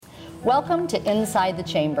Welcome to Inside the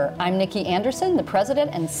Chamber. I'm Nikki Anderson, the President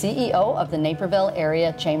and CEO of the Naperville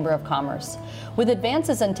Area Chamber of Commerce. With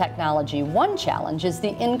advances in technology, one challenge is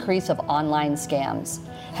the increase of online scams.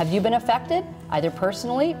 Have you been affected, either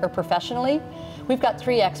personally or professionally? We've got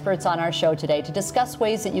 3 experts on our show today to discuss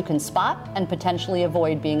ways that you can spot and potentially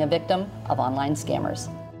avoid being a victim of online scammers.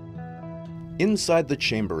 Inside the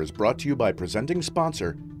Chamber is brought to you by presenting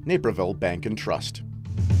sponsor, Naperville Bank and Trust.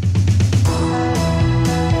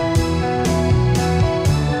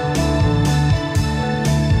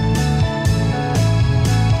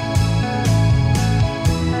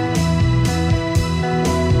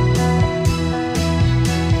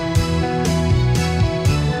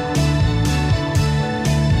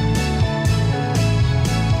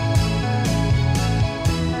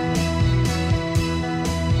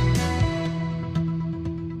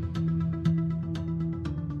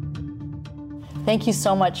 Thank you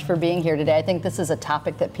so much for being here today. I think this is a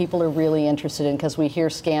topic that people are really interested in because we hear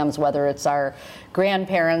scams, whether it's our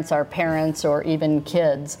grandparents, our parents, or even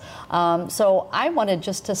kids. So I wanted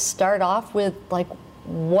just to start off with,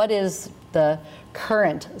 what is the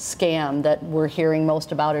current scam that we're hearing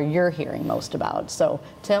most about or you're hearing most about? So,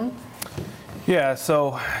 Tim? Yeah,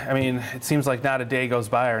 so, it seems like not a day goes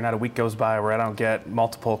by or not a week goes by where I don't get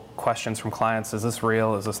multiple questions from clients. Is this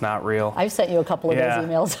real? Is this not real? I've sent you a couple of those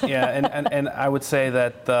emails. Yeah, and I would say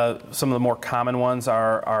that some of the more common ones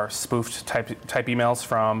are spoofed type emails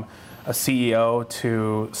from a CEO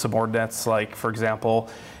to subordinates. Like, for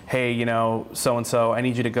example, hey, so-and-so, I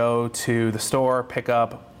need you to go to the store, pick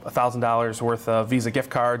up $1,000 worth of Visa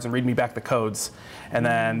gift cards and read me back the codes. And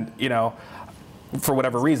then, for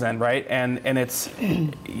whatever reason, right? And it's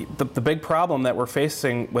the big problem that we're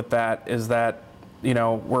facing with that is that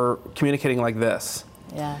we're communicating like this,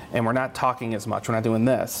 and we're not talking as much. We're not doing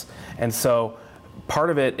this, and so part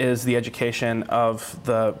of it is the education of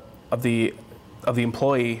the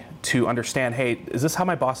employee to understand. Hey, is this how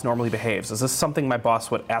my boss normally behaves? Is this something my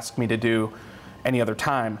boss would ask me to do any other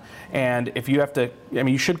time? And if you have to,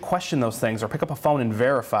 you should question those things or pick up a phone and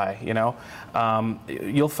verify.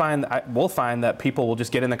 We'll find that people will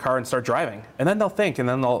just get in the car and start driving, and then they'll think, and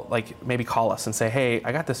then they'll maybe call us and say, hey,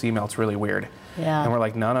 I got this email, it's really weird. Yeah. And we're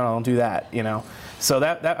like, no, don't do that. So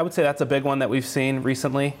that I would say that's a big one that we've seen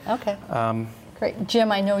recently. Okay. Great.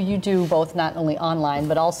 Jim, I know you do both not only online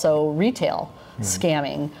but also retail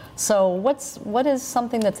scamming. So what is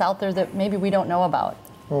something that's out there that maybe we don't know about?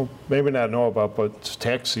 Well, maybe not know about, but it's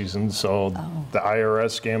tax season, so the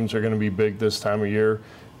IRS scams are going to be big this time of year.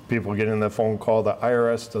 People get in the phone call. The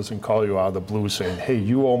IRS doesn't call you out of the blue saying, hey,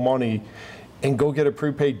 you owe money, and go get a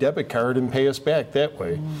prepaid debit card and pay us back that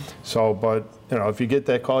way. So, but, if you get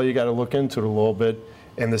that call, you got to look into it a little bit.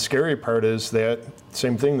 And the scary part is that,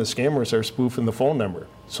 same thing, the scammers are spoofing the phone number.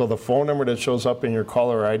 So the phone number that shows up in your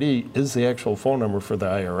caller ID is the actual phone number for the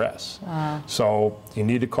IRS. So you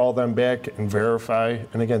need to call them back and verify.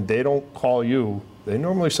 And again, they don't call you. They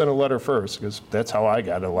normally send a letter first, because that's how I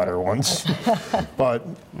got a letter once. But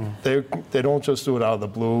they don't just do it out of the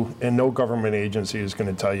blue, and no government agency is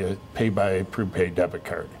going to tell you pay by prepaid debit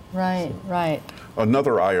card. Right, right.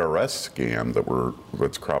 Another IRS scam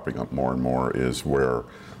that's cropping up more and more is where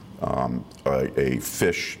a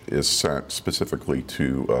fish is sent specifically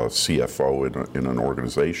to a CFO in an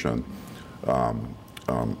organization,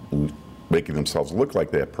 making themselves look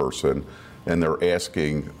like that person, and they're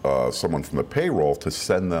asking someone from the payroll to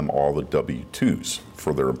send them all the W-2s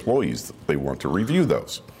for their employees. They want to review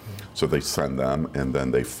those. So they send them, and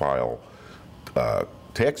then they file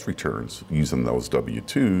tax returns using those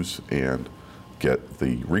W-2s and get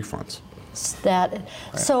the refunds.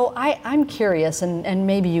 So I'm curious, and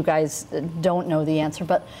maybe you guys don't know the answer,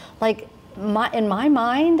 but in my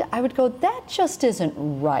mind, I would go, that just isn't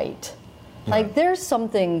right. There's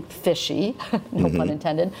something fishy, no pun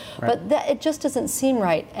intended, but it just doesn't seem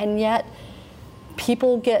right, and yet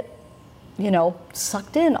people get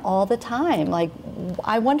sucked in all the time.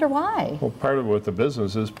 I wonder why. Well, part of what the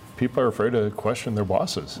business is, people are afraid to question their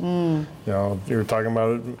bosses. You're talking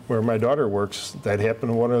about where my daughter works. That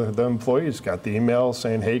happened to one of the employees. Got the email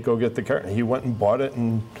saying, hey, go get the car. He went and bought it,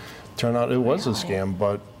 and turned out it was a scam.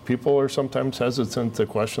 But people are sometimes hesitant to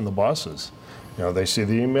question the bosses. They see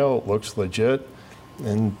the email, it looks legit,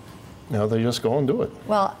 and they just go and do it.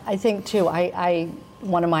 Well, I think too,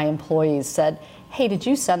 one of my employees said, hey, did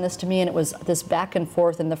you send this to me? And it was this back and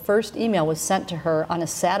forth, and the first email was sent to her on a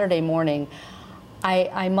Saturday morning.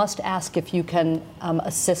 I must ask if you can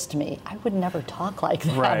assist me. I would never talk like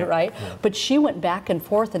that, right? Yeah. But she went back and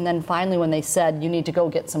forth, and then finally when they said, you need to go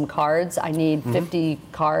get some cards, I need 50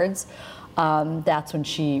 cards, that's when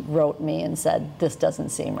she wrote me and said, this doesn't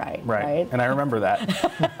seem right. Right. And I remember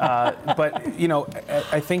that. But, you know,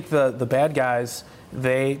 I think the bad guys,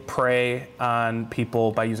 they prey on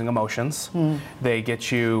people by using emotions. They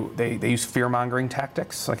get you, they use fear-mongering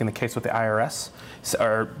tactics, like in the case with the IRS.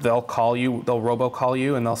 Or they'll call you, they'll robocall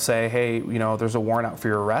you, and they'll say, hey, you know, there's a warrant out for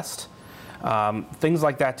your arrest. Things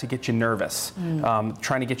like that to get you nervous,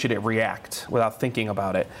 trying to get you to react without thinking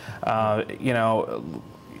about it. You know,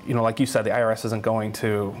 like you said, the IRS isn't going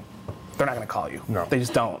to, they're not going to call you. No. They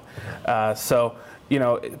just don't. So, you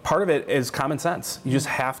know, part of it is common sense. You just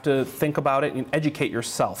have to think about it and educate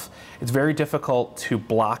yourself. It's very difficult to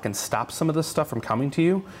block and stop some of this stuff from coming to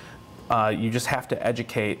you. You just have to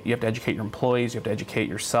educate. You have to educate your employees. You have to educate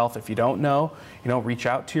yourself. If you don't know, you know, reach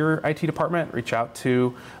out to your IT department. Reach out to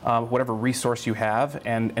whatever resource you have,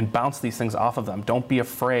 and bounce these things off of them. Don't be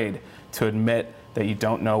afraid to admit that you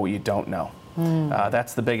don't know what you don't know.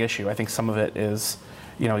 That's the big issue. I think some of it is,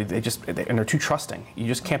 you know, and they're too trusting. You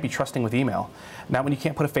just can't be trusting with email. Not when you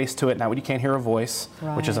can't put a face to it. Not when you can't hear a voice,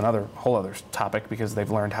 which is another whole other topic because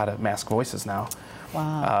they've learned how to mask voices now.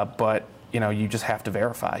 Wow. But you know, you just have to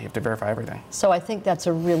verify. You have to verify everything. So I think that's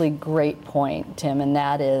a really great point, Tim, and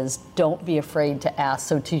that is don't be afraid to ask.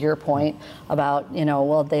 So to your point about, you know,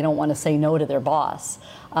 well, they don't want to say no to their boss.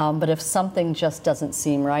 But if something just doesn't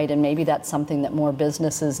seem right, and maybe that's something that more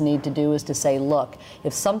businesses need to do, is to say, look,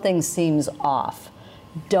 if something seems off,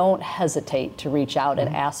 don't hesitate to reach out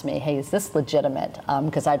and ask me, hey, is this legitimate?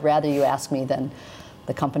 Because I'd rather you ask me than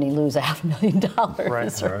the company lose $500,000,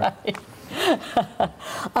 right?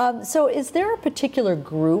 So is there a particular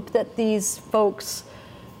group that these folks,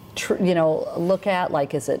 you know, look at?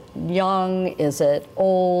 Like, is it young? Is it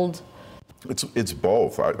old? It's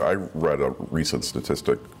both. I read a recent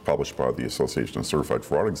statistic published by the Association of Certified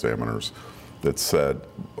Fraud Examiners that said,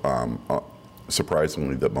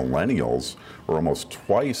 surprisingly, that millennials are almost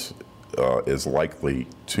twice as likely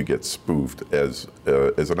to get spoofed as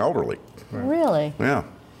an elderly. Really? Yeah.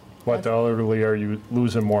 What, the elderly, are you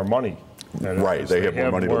losing more money? Right, they have more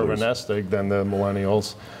money to more lose. of a nest egg than the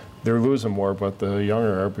millennials. They're losing more, but the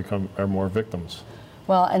younger are more victims.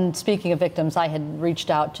 Well, and speaking of victims, I had reached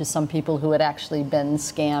out to some people who had actually been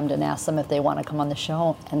scammed and asked them if they want to come on the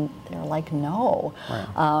show, and they're like, no,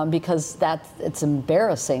 because it's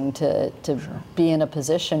embarrassing to be in a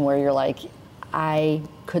position where you're like, I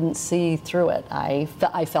couldn't see through it. I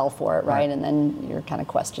fell for it, right? And then you're kind of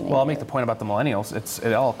questioning. Well, I'll make the point about the millennials.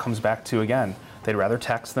 It all comes back to, again, they'd rather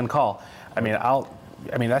text than call. I mean,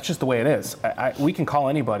 that's just the way it is. We can call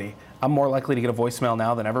anybody. I'm more likely to get a voicemail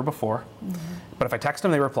now than ever before. But if I text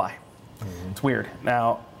them, they reply. It's weird.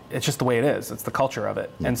 Now, it's just the way it is. It's the culture of it.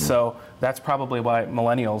 And so that's probably why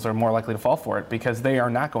millennials are more likely to fall for it, because they are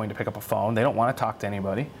not going to pick up a phone. They don't want to talk to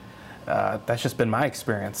anybody. That's just been my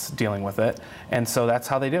experience dealing with it. And so that's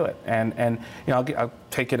how they do it. And you know, I'll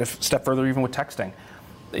take it a step further even with texting.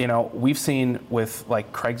 You know, we've seen with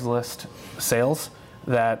like Craigslist sales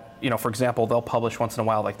that, you know, for example, they'll publish once in a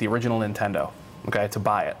while like the original Nintendo, okay, to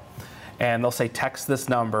buy it. And they'll say, text this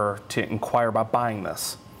number to inquire about buying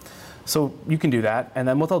this. So you can do that. And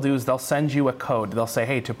then what they'll do is they'll send you a code. They'll say,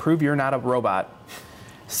 hey, to prove you're not a robot,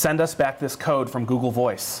 send us back this code from Google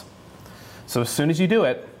Voice. So as soon as you do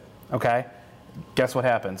it, okay, guess what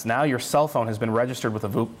happens? Now your cell phone has been registered with a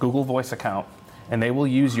Google Voice account, and they will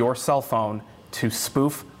use your cell phone to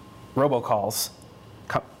spoof robocalls,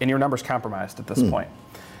 and your number's compromised at this point.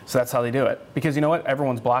 So that's how they do it. Because you know what?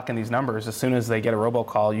 Everyone's blocking these numbers. As soon as they get a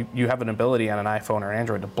robocall, you have an ability on an iPhone or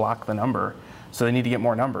Android to block the number. So they need to get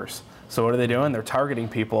more numbers. So what are they doing? They're targeting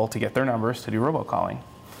people to get their numbers to do robocalling.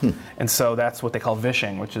 And so that's what they call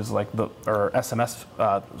vishing, which is like or SMS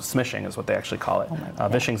smishing is what they actually call it.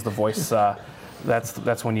 Vishing's the voice.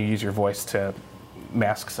 That's when you use your voice to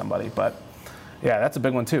mask somebody. But yeah, that's a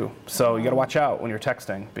big one too. So you got to watch out when you're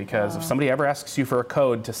texting, because if somebody ever asks you for a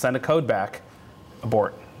code, to send a code back,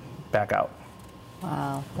 abort, back out.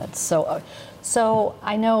 Wow, that's so. So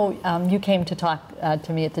I know you came to talk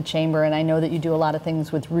to me at the chamber, and I know that you do a lot of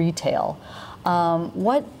things with retail.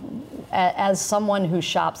 As someone who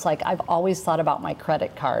shops, like, I've always thought about my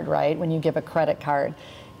credit card, right? When you give a credit card,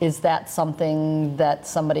 is that something that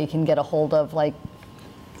somebody can get a hold of, like?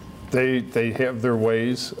 They have their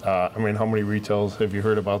ways. I mean, how many retailers have you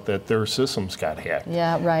heard about that? Their systems got hacked.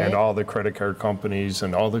 Yeah, right. And all the credit card companies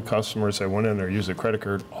and all the customers that went in there used a credit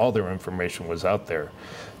card, all their information was out there.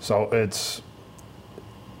 So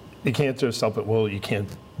you can't just help it. Well, you can't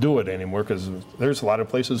do it anymore because there's a lot of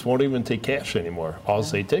places won't even take cash anymore. All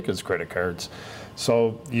they take is credit cards.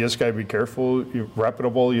 So you just got to be careful. You're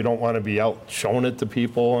reputable. You don't want to be out showing it to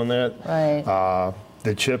people and that. Right.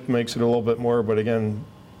 The chip makes it a little bit more, but again,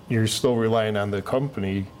 you're still relying on the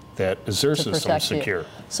company that is their To system protect you. secure.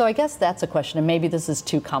 So I guess that's a question, and maybe this is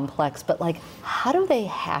too complex, but like, how do they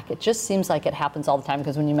hack? It just seems like it happens all the time,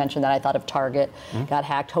 because when you mentioned that, I thought of Target got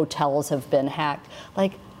hacked, hotels have been hacked.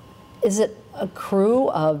 Like, is it a crew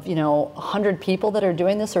of 100 people that are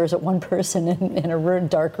doing this, or is it one person in a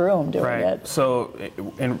dark room doing it? So,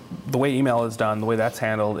 and the way email is done, the way that's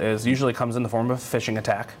handled is usually comes in the form of a phishing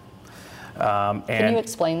attack. Can you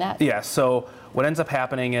explain that? Yeah, so what ends up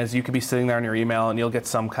happening is you could be sitting there on your email and you'll get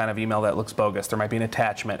some kind of email that looks bogus. There might be an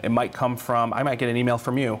attachment. It might come from, I might get an email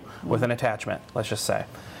from you with an attachment, let's just say.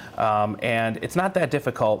 And it's not that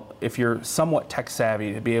difficult if you're somewhat tech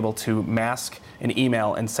savvy to be able to mask an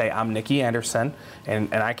email and say, I'm Nikki Anderson,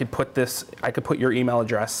 and I could put your email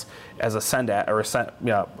address as a send at, or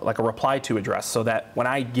like a reply to address, so that when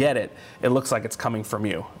I get it, it looks like it's coming from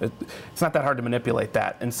you. It's not that hard to manipulate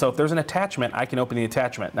that. And so if there's an attachment, I can open the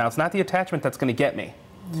attachment. Now, it's not the attachment that's going to get me,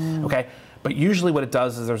 okay? But usually what it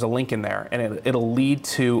does is there's a link in there, and it'll lead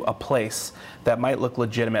to a place that might look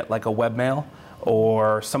legitimate, like a webmail,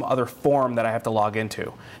 or some other form that I have to log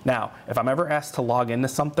into. Now, if I'm ever asked to log into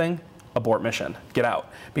something, abort mission, get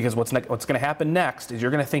out. Because what's going to happen next is you're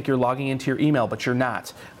going to think you're logging into your email, but you're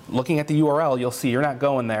not. Looking at the URL, you'll see you're not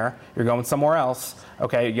going there, you're going somewhere else.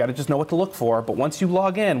 Okay, you got to just know what to look for. But once you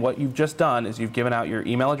log in, what you've just done is you've given out your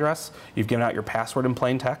email address, you've given out your password in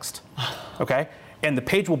plain text, okay? And the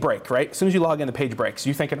page will break, right? As soon as you log in, the page breaks.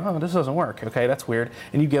 You're thinking, oh, this doesn't work. Okay, that's weird.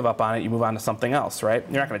 And you give up on it, you move on to something else, right?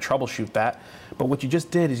 You're not going to troubleshoot that. But what you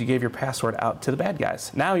just did is you gave your password out to the bad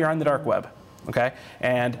guys. Now you're on the dark web, okay?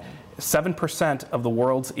 And 7% of the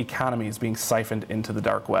world's economy is being siphoned into the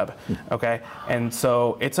dark web, okay? And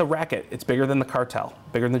so it's a racket. It's bigger than the cartel,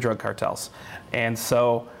 bigger than the drug cartels. And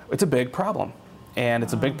so it's a big problem. And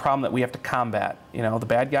it's a big problem that we have to combat. The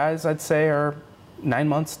bad guys, I'd say, are 9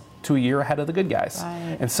 months to a year ahead of the good guys.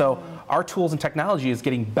 Right. And so our tools and technology is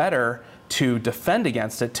getting better to defend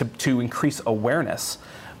against it, to increase awareness.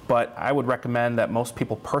 But I would recommend that most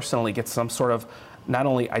people personally get some sort of not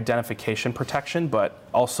only identification protection, but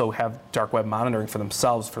also have dark web monitoring for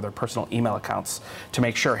themselves for their personal email accounts to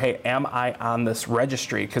make sure, hey, am I on this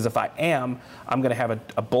registry? Because if I am, I'm going to have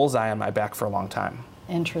a bullseye on my back for a long time.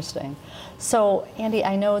 Interesting. So, Andy,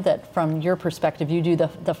 I know that from your perspective, you do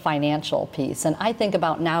the financial piece. And I think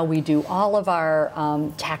about now we do all of our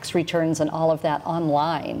tax returns and all of that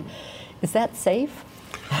online. Is that safe?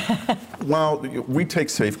 Well, we take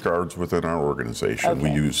safeguards within our organization. Okay.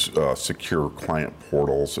 We use secure client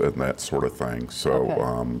portals and that sort of thing.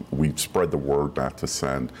 So we spread the word not to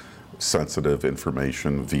send sensitive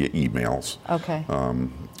information via emails. Okay.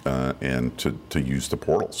 And to use the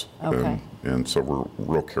portals. Okay. And so we're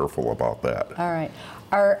real careful about that. All right.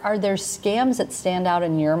 Are there scams that stand out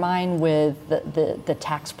in your mind with the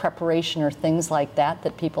tax preparation or things like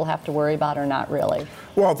that people have to worry about, or not really?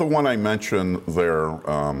 Well, the one I mentioned there,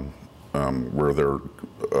 where they're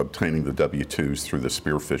obtaining the W-2s through the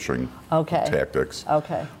spear phishing tactics.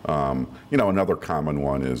 Okay. Another common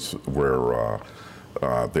one is where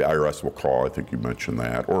the IRS will call, I think you mentioned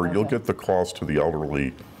that, or you'll get the calls to the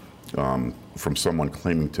elderly from someone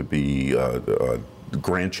claiming to be a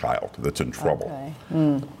grandchild that's in trouble.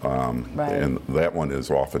 Okay. Right. And that one is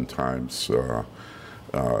oftentimes,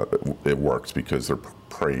 it works because they're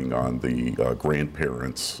preying on the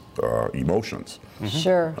grandparents' emotions. Mm-hmm.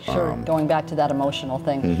 Sure. Going back to that emotional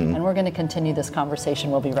thing. Mm-hmm. And we're going to continue this conversation.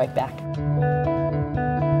 We'll be right back.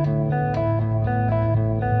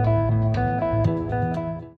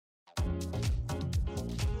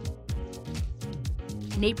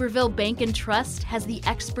 Naperville Bank and Trust has the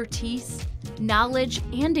expertise, knowledge,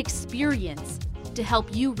 and experience to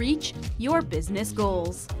help you reach your business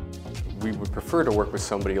goals. We would prefer to work with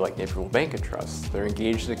somebody like Naperville Bank and Trust. They're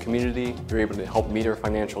engaged in the community, they're able to help meet our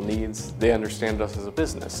financial needs, they understand us as a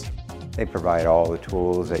business. They provide all the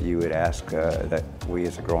tools that you would ask that we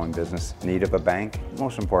as a growing business need of a bank.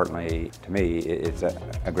 Most importantly, to me, it's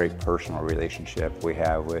a great personal relationship we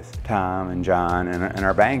have with Tom and John and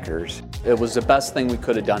our bankers. It was the best thing we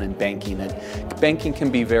could have done in banking. Banking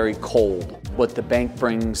can be very cold. What the bank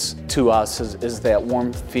brings to us is that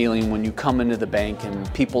warm feeling when you come into the bank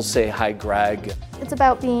and people say, "Hi, Greg." It's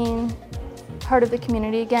about being part of the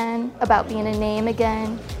community again, about being a name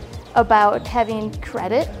again, about having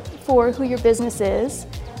credit for who your business is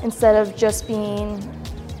instead of just being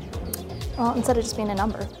a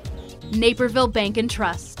number. Naperville Bank and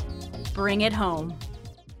Trust. Bring it home.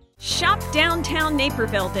 Shop downtown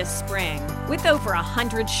Naperville this spring with over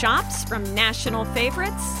 100 shops, from national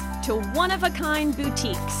favorites to one-of-a-kind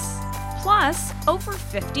boutiques, plus over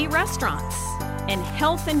 50 restaurants and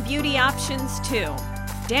health and beauty options too.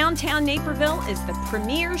 downtown Naperville is the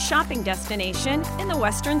premier shopping destination in the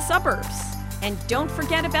western suburbs. And don't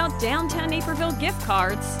forget about Downtown Naperville gift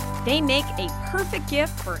cards. They make a perfect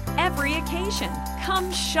gift for every occasion.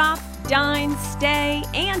 Come shop, dine, stay,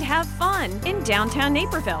 and have fun in downtown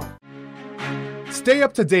Naperville. Stay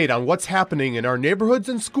up to date on what's happening in our neighborhoods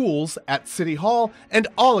and schools at City Hall and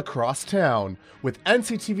all across town with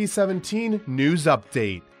NCTV 17 News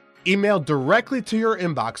Update. Emailed directly to your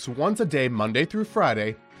inbox once a day, Monday through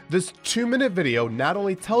Friday, this 2-minute video not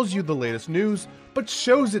only tells you the latest news, but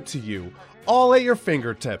shows it to you, all at your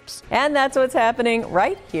fingertips. And that's what's happening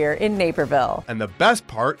right here in Naperville. And the best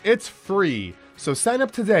part, it's free. So sign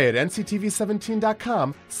up today at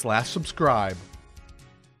nctv17.com/subscribe.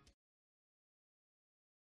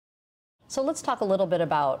 So let's talk a little bit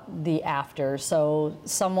about the after. So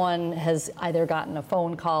someone has either gotten a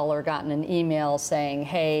phone call or gotten an email saying,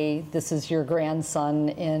 hey, this is your grandson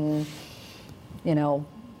in,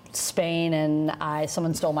 Spain, and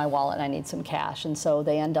someone stole my wallet and I need some cash, and so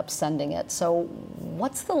they end up sending it. So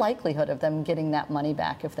what's the likelihood of them getting that money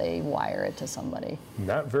back if they wire it to somebody?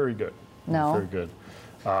 Not very good. No? Not very good.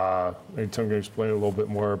 Maybe Tim can explain a little bit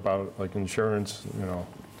more about like insurance,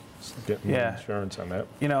 getting insurance on that.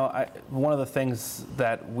 One of the things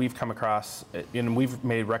that we've come across, and we've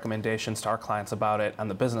made recommendations to our clients about it on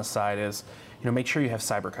the business side is, make sure you have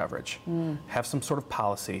cyber coverage. Have some sort of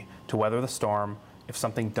policy to weather the storm if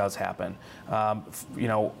something does happen.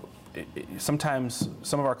 Sometimes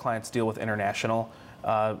some of our clients deal with international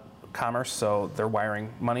commerce, so they're wiring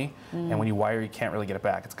money, and when you wire, you can't really get it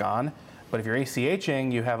back. It's gone. But if you're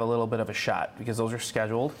ACHing, you have a little bit of a shot because those are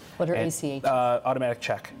scheduled. What are ACH? Automatic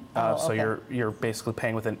check. So okay. you're basically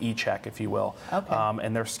paying with an e-check, if you will. Okay.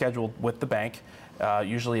 And they're scheduled with the bank,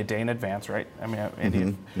 usually a day in advance, right? I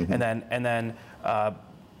mean, and then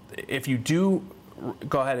if you do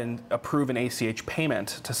go ahead and approve an ACH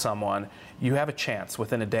payment to someone, you have a chance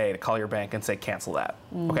within a day to call your bank and say cancel that.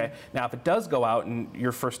 Okay. Now, if it does go out and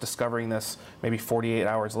you're first discovering this maybe 48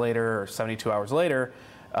 hours later or 72 hours later,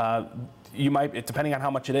 you might, depending on how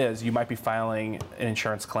much it is, you might be filing an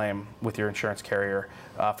insurance claim with your insurance carrier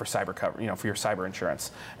for cyber cover, for your cyber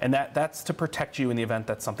insurance, and that's to protect you in the event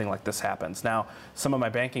that something like this happens. Now, some of my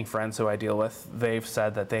banking friends who I deal with, they've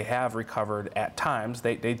said that they have recovered at times.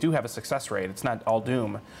 They do have a success rate. It's not all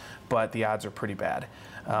doom, but the odds are pretty bad.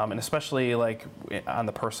 And especially like on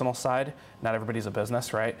the personal side, not everybody's a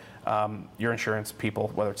business, right? Your insurance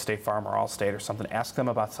people, whether it's State Farm or Allstate or something, ask them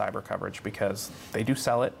about cyber coverage because they do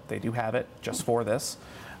sell it, they do have it just for this,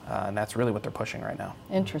 and that's really what they're pushing right now.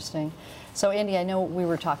 Interesting. So Andy, I know we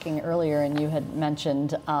were talking earlier and you had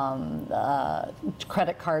mentioned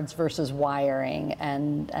credit cards versus wiring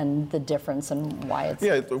and the difference and why it's...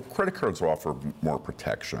 Yeah, the credit cards offer more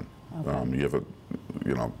protection. Okay. You have a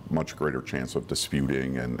much greater chance of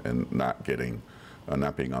disputing and not getting,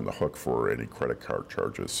 not being on the hook for any credit card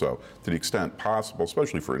charges. So to the extent possible,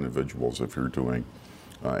 especially for individuals, if you're doing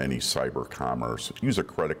any cyber commerce, use a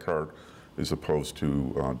credit card as opposed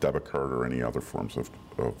to debit card or any other forms of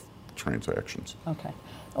transactions. Okay.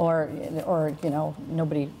 Or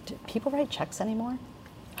people write checks anymore?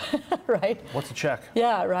 Right? What's a check?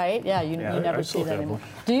 Yeah, right. Yeah, you never see that anymore.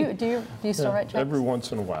 Do you still write checks? Every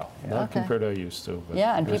once in a while, not compared to I used to. But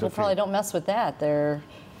yeah, and people probably don't mess with that. They're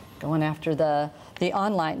going after the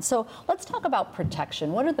online. So let's talk about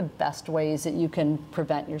protection. What are the best ways that you can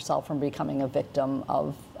prevent yourself from becoming a victim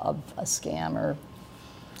of a scam? Or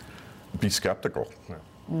be skeptical.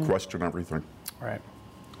 Question everything. Right.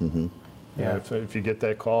 Yeah. If you get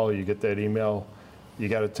that call, you get that email, you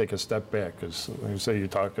got to take a step back because, like you say, you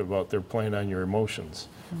talk about they're playing on your emotions.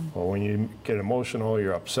 Well, when you get emotional,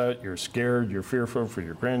 you're upset, you're scared, you're fearful for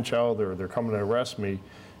your grandchild, or they're coming to arrest me,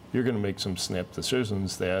 you're going to make some snap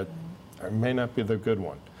decisions that may not be the good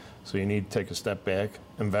one. So you need to take a step back,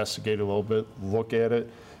 investigate a little bit, look at it.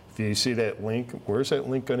 If you see that link, where's that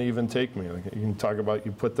link going to even take me? Like you can talk about,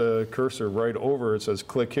 you put the cursor right over, it says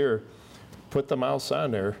click here, put the mouse on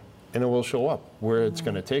there, and it will show up where it's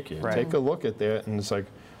going to take you. Right. Take a look at that, and it's like,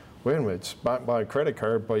 wait a minute, it's bought by a credit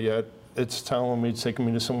card, but yet it's telling me it's taking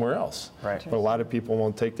me to somewhere else. Right. But a lot of people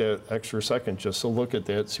won't take that extra second just to look at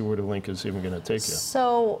that, see where the link is even going to take you.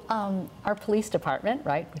 So our police department,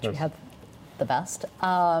 right, which we have the best,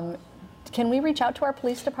 can we reach out to our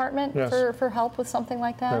police department for help with something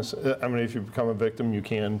like that? Yes. I mean, if you become a victim, you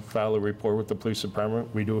can file a report with the police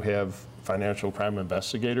department. We do have financial crime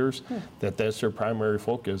investigators that's their primary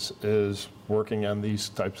focus is working on these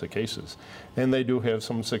types of cases. And they do have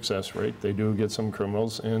some success rate. They do get some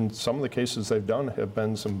criminals. And some of the cases they've done have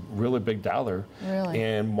been some really big dollar. Really?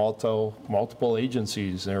 And multiple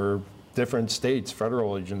agencies. There are different states,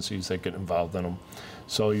 federal agencies that get involved in them.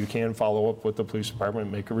 So you can follow up with the police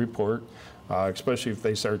department, make a report, especially if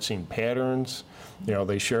they start seeing patterns. You know,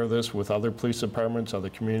 they share this with other police departments, other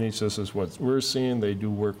communities. This is what we're seeing. They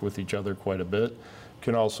do work with each other quite a bit.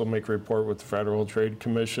 Can also make a report with the Federal Trade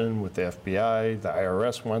Commission, with the FBI. The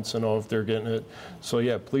IRS wants to know if they're getting it. So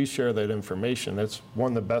yeah, please share that information. That's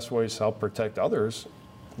one of the best ways to help protect others.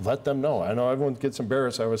 Let them know. I know everyone gets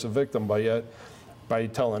embarrassed. I was a victim, but yet by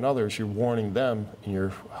telling others, you're warning them and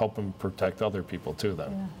you're helping protect other people too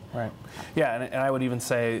then. Yeah. Right. Yeah, and I would even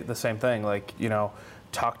say the same thing. Like, you know,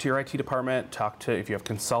 talk to your IT department, talk to, if you have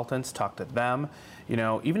consultants, talk to them. You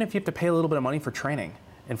know, even if you have to pay a little bit of money for training,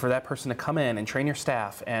 and for that person to come in and train your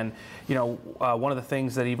staff. And, you know, one of the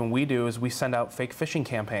things that even we do is we send out fake phishing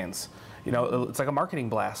campaigns. You know, it's like a marketing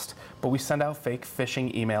blast, but we send out fake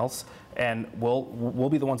phishing emails, and we'll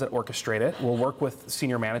be the ones that orchestrate it. We'll work with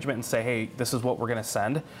senior management and say, hey, this is what we're going to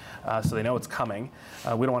send, so they know it's coming.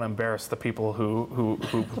 We don't want to embarrass the people who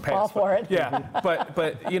pay fall us for it. Yeah,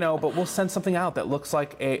 but you know, but we'll send something out that looks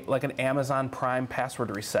like an Amazon Prime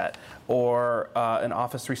password reset or an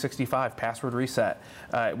Office 365 password reset.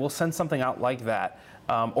 We'll send something out like that.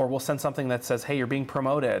 Or we'll send something that says, hey, you're being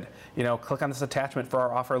promoted, you know, click on this attachment for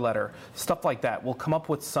our offer letter, stuff like that. We'll come up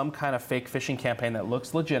with some kind of fake phishing campaign that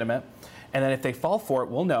looks legitimate, and then if they fall for it,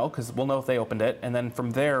 we'll know, because we'll know if they opened it, and then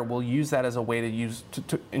from there, we'll use that as a way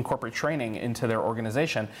to incorporate training into their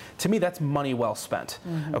organization. To me, that's money well spent,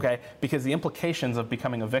 okay? Because the implications of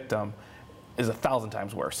becoming a victim is 1,000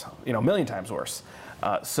 times worse, you know, 1,000,000 times worse.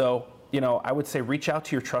 So, you know, I would say reach out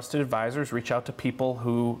to your trusted advisors, reach out to people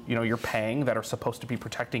who, you know, you're paying that are supposed to be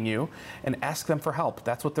protecting you, and ask them for help.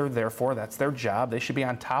 That's what they're there for. That's their job. They should be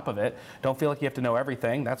on top of it. Don't feel like you have to know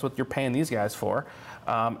everything. That's what you're paying these guys for.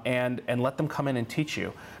 And let them come in and teach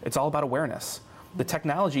you. It's all about awareness. The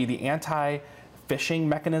technology, the anti-phishing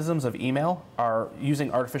mechanisms of email are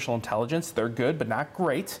using artificial intelligence. They're good, but not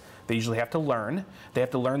great. They usually have to learn. They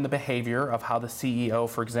have to learn the behavior of how the CEO,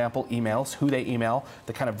 for example, emails, who they email,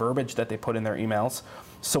 the kind of verbiage that they put in their emails.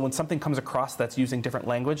 So when something comes across that's using different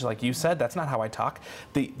language, like you said, that's not how I talk.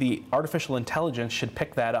 The artificial intelligence should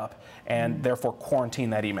pick that up and therefore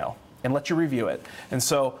quarantine that email and let you review it. And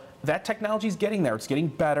so that technology is getting there. It's getting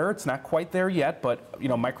better. It's not quite there yet, but you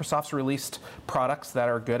know, Microsoft's released products that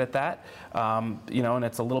are good at that. You know, and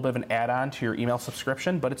it's a little bit of an add-on to your email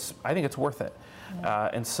subscription, but I think it's worth it.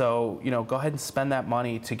 And so, you know, go ahead and spend that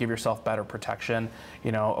money to give yourself better protection.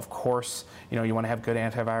 You know, of course, you know, you want to have good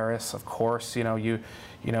antivirus. Of course, you know, you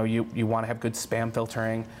want to have good spam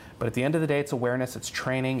filtering. But at the end of the day, it's awareness, it's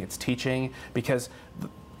training, it's teaching, because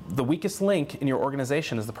the weakest link in your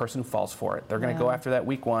organization is the person who falls for it. They're going to go after that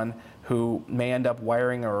weak one who may end up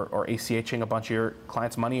wiring or ACHing a bunch of your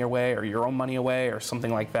clients' money away or your own money away or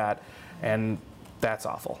something like that. And that's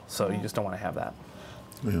awful. So you just don't want to have that.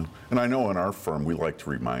 Yeah, and I know in our firm we like to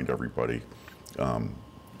remind everybody on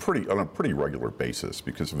a pretty regular basis,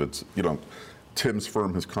 because if it's, you know, Tim's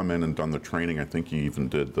firm has come in and done the training. I think he even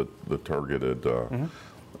did the targeted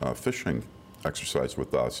phishing exercise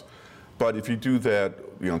with us. But if you do that,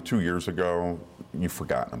 you know, 2 years ago, you've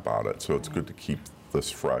forgotten about it. So it's good to keep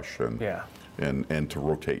this fresh and to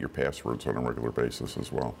rotate your passwords on a regular basis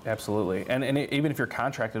as well. Absolutely, and even if you're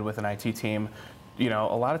contracted with an IT team, you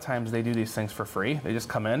know, a lot of times they do these things for free. They just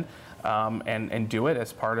come in and do it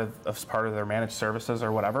as part of their managed services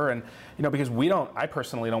or whatever. And you know, because I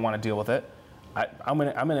personally don't want to deal with it. I'm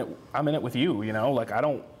in it with you. You know, like I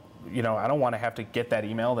don't want to have to get that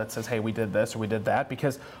email that says, hey, we did this or we did that,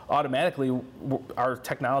 because automatically our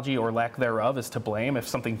technology or lack thereof is to blame if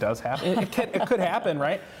something does happen. It could happen,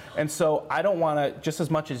 right? And so I don't want to, just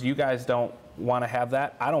as much as you guys don't want to have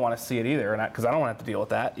that, I don't want to see it either, because I don't want to have to deal with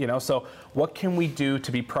that. You know, so what can we do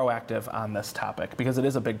to be proactive on this topic? Because it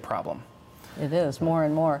is a big problem. It is, more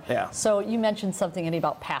and more. Yeah. So you mentioned something, Eddie,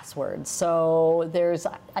 about passwords. So there's,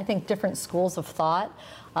 I think, different schools of thought.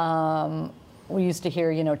 We used to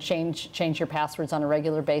hear, you know, change your passwords on a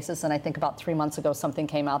regular basis, and I think about 3 months ago something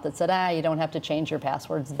came out that said, you don't have to change your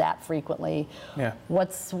passwords that frequently. Yeah.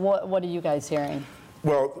 What are you guys hearing?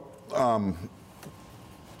 Well,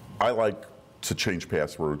 I like to change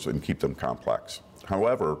passwords and keep them complex.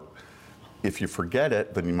 However, if you forget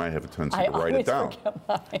it, then you might have a tendency to write it down.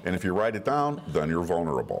 And if you write it down, then you're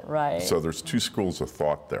vulnerable. Right. So there's two schools of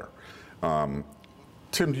thought there.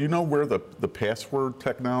 Tim, do you know where the password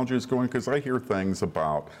technology is going? Because I hear things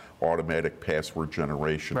about automatic password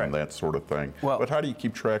generation and that sort of thing. Well, but how do you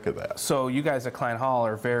keep track of that? So you guys at Klein Hall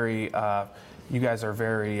are very, you guys are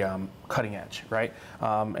very cutting edge, right?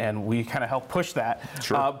 And we kind of help push that.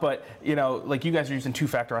 Sure. But like you guys are using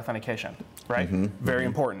two-factor authentication, right? Very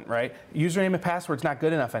important, right? Username and password's not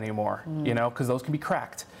good enough anymore, because those can be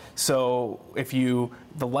cracked. So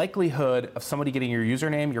the likelihood of somebody getting your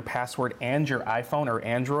username, your password, and your iPhone or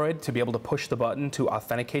Android to be able to push the button to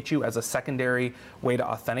authenticate you as a secondary way to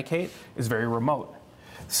authenticate is very remote.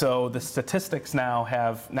 So the statistics now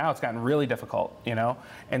it's gotten really difficult,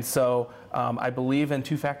 And so I believe in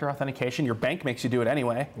two-factor authentication. Your bank makes you do it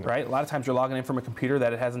anyway, right? A lot of times you're logging in from a computer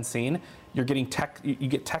that it hasn't seen. You're getting you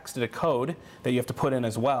get texted a code that you have to put in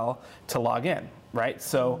as well to log in, right?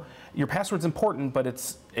 So your password's important, but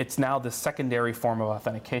it's now the secondary form of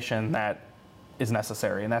authentication that is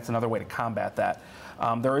necessary, and that's another way to combat that.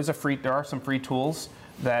 There are some free tools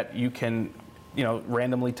that you can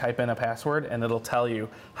randomly type in a password and it'll tell you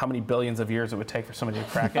how many billions of years it would take for somebody to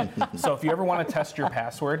crack it. So if you ever want to test your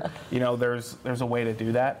password, there's a way to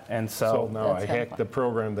do that. And so now I hack the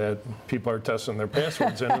program that people are testing their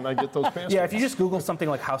passwords in, and I get those passwords. Yeah, if you just Google something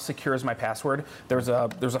like "how secure is my password," there's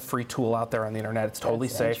a free tool out there on the internet. It's totally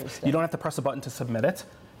safe. You don't have to press a button to submit it.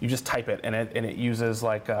 You just type it, and it uses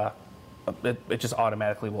it just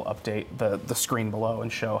automatically will update the screen below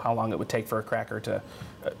and show how long it would take for a cracker to,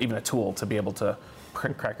 even a tool, to be able to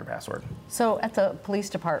crack your password. So at the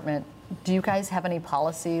police department, do you guys have any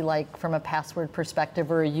policy, like from a password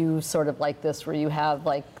perspective, or are you sort of like this, where you have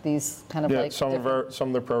like these kind of like some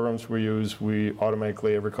of the programs we use, we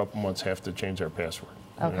automatically every couple months have to change our password.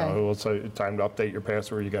 Okay. It will say time to update your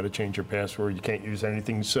password. You got to change your password. You can't use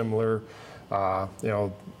anything similar.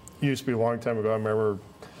 It used to be a long time ago. I remember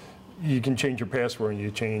you can change your password and you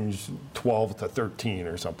change 12 to 13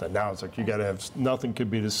 or something. Now it's like you got to have, nothing could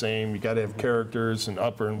be the same. You got to have characters in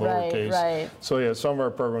upper and lowercase. Right. So yeah, some of our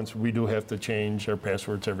programs we do have to change our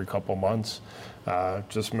passwords every couple months,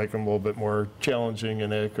 just make them a little bit more challenging.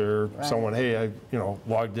 And someone, hey, I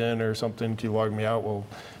logged in or something, can you log me out? Well,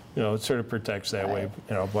 it sort of protects that way.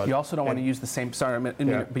 But you also don't want to use the same.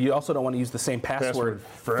 But you also don't want to use the same password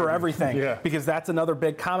for everything, because that's another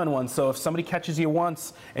big common one. So if somebody catches you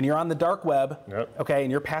once and you're on the dark web, okay,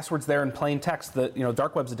 and your password's there in plain text,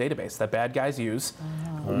 dark web's a database that bad guys use.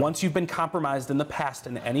 Once you've been compromised in the past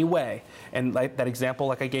in any way, and like that example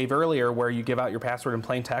like I gave earlier, where you give out your password in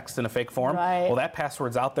plain text in a fake form, well, that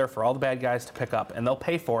password's out there for all the bad guys to pick up, and they'll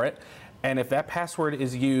pay for it. And if that password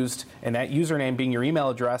is used, and that username being your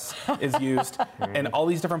email address is used in all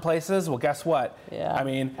these different places, well, guess what? Yeah. I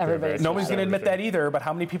mean, nobody's going to admit that either, but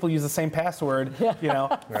how many people use the same password,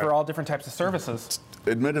 for all different types of services?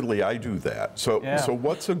 Admittedly, I do that. So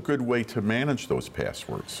what's a good way to manage those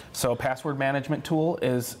passwords? So a password management tool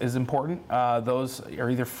is important. Those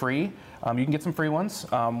are either free. You can get some free ones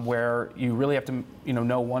where you really have to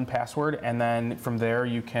know one password, and then from there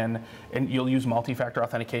you'll use multi-factor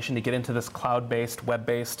authentication to get into this cloud-based,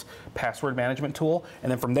 web-based password management tool,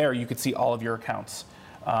 and then from there you could see all of your accounts.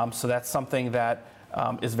 So that's something that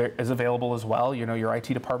is available as well. Your IT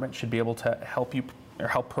department should be able to help you or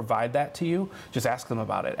help provide that to you. Just ask them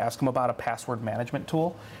about it. Ask them about a password management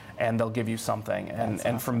tool, and they'll give you something.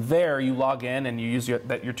 And from there, you log in and you use your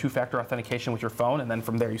two-factor authentication with your phone, and then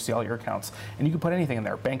from there you see all your accounts. And you can put anything in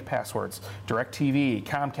there: bank passwords, DirecTV,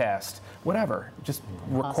 Comcast, whatever. Just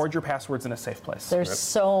record your passwords in a safe place. There's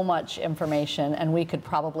so much information, and we could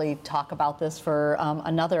probably talk about this for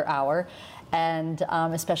another hour, and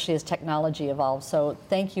especially as technology evolves. So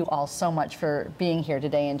thank you all so much for being here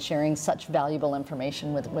today and sharing such valuable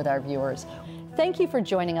information with our viewers. Thank you for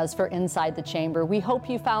joining us for Inside the Chamber. We hope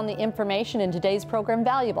you found the information in today's program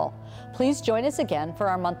valuable. Please join us again for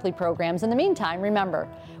our monthly programs. In the meantime, remember,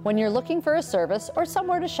 when you're looking for a service or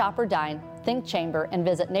somewhere to shop or dine, think Chamber and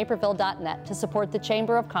visit naperville.net to support the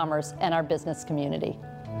Chamber of Commerce and our business community.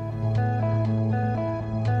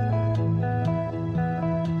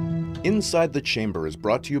 Inside the Chamber is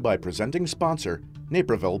brought to you by presenting sponsor,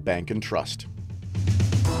 Naperville Bank and Trust.